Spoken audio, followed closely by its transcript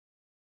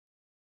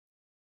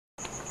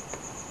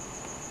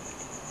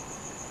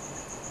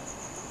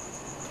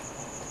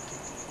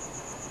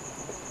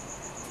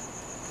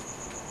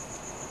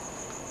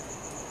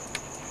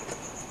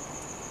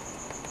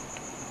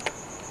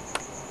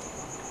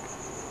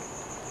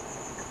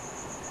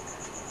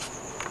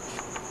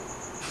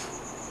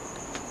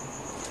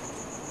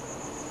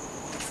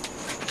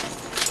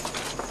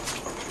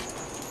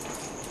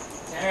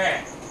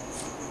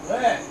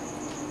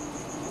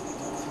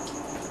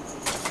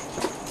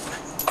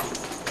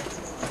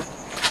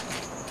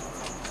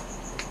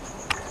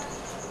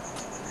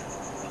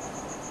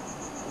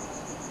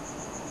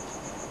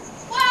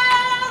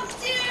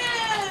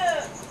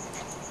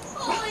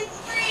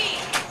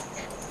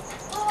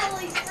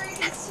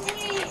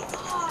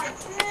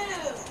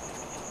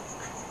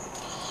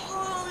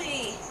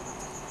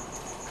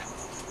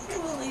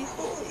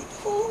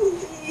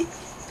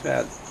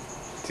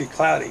too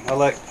cloudy. Oh,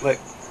 look, look,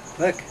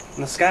 look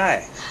in the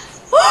sky.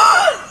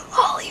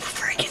 Holy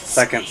freaking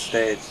Second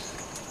stage.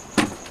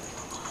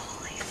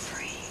 Holy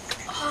freak.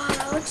 Oh,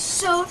 that looks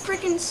so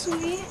freaking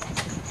sweet.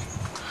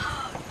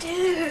 Oh,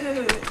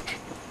 dude.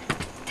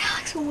 That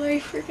looks way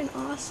freaking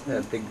awesome.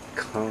 That big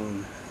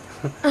cone.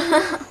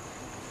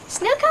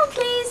 Snow cone,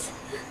 please.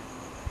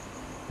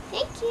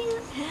 Thank you.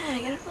 Yeah,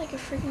 I got like a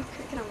freaking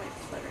cricket on my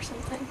foot or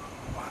something.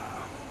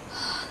 Wow.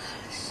 Oh,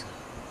 that is so...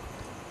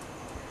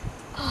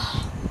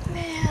 Oh,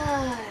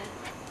 man.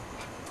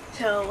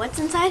 So, what's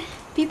inside,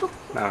 people?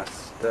 No,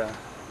 it's the...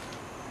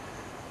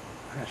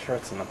 I'm not sure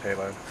what's in the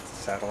payload. It's a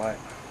satellite.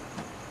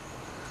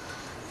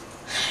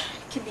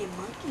 Could be a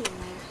monkey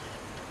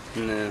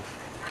in there. No.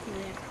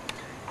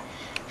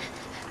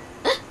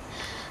 Yeah.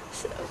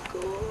 So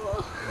cool.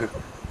 Oh,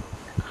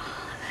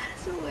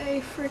 that is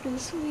way freaking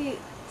sweet.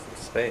 It's in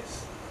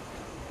space.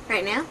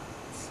 Right now?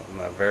 It's on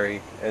the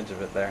very edge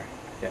of it there.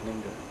 Getting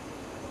into it.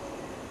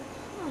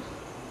 Oh.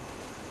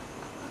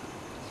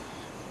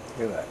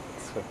 Look at that.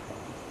 It's so cool.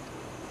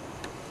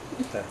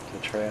 That's the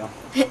trail.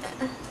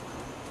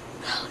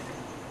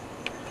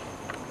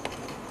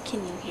 Can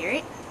you hear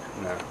it?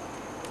 No.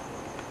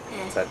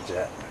 It's that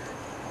jet.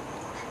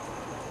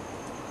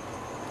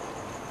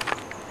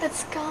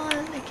 It's gone.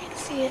 I can't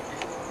see it.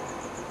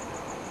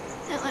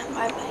 It went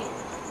bye-bye.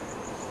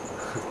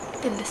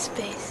 Into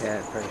space. Yeah,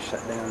 it probably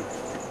shut down.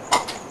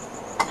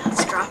 Now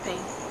it's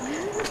dropping.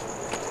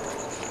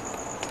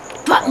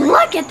 But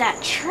look at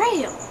that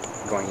trail!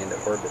 Going into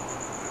orbit.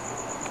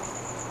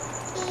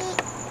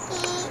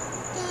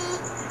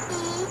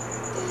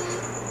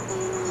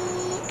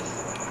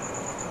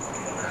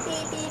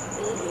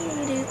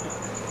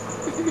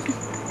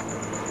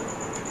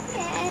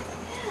 Yeah,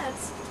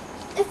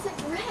 it's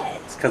like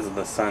red. It's because of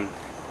the sun.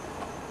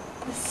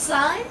 The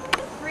sun? The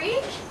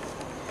freak?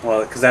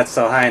 Well, because that's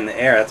so high in the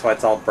air, that's why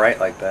it's all bright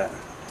like that.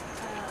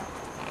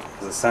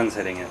 Because the sun's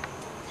hitting it.